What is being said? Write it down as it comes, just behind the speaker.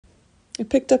I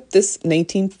picked up this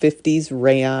 1950s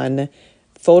rayon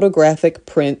photographic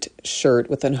print shirt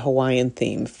with an Hawaiian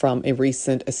theme from a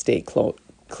recent estate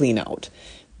clean out.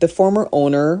 The former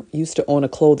owner used to own a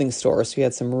clothing store, so he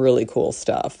had some really cool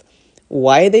stuff.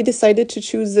 Why they decided to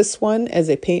choose this one as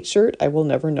a paint shirt, I will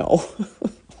never know.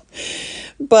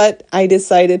 But I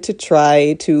decided to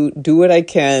try to do what I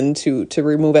can to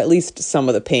remove at least some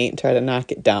of the paint, try to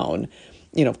knock it down.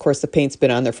 Of course, the paint's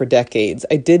been on there for decades.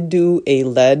 I did do a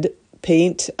lead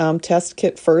paint test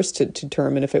kit first to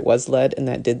determine if it was lead, and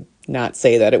that did not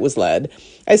say that it was lead.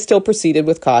 I still proceeded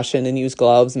with caution and used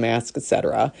gloves, masks,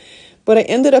 etc. What I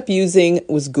ended up using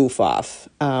was Goof Off.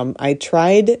 I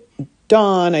tried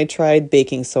Dawn, I tried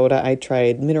baking soda, I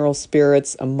tried mineral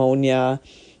spirits, ammonia,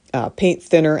 paint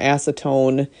thinner,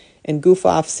 acetone, and Goof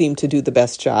Off seemed to do the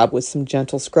best job with some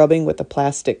gentle scrubbing with a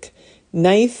plastic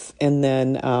knife and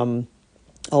then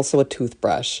also a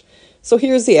toothbrush. So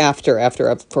here's the after,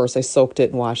 of course, I soaked it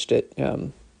and washed it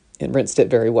and rinsed it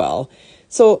very well.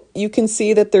 So you can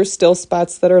see that there's still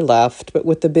spots that are left, but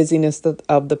with the busyness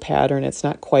of the pattern, it's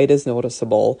not quite as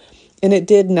noticeable. And it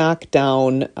did knock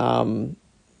down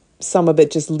some of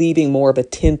it, just leaving more of a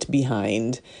tint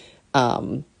behind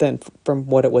than from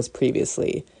what it was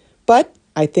previously. But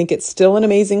I think it's still an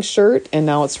amazing shirt, and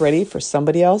now it's ready for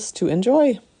somebody else to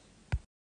enjoy.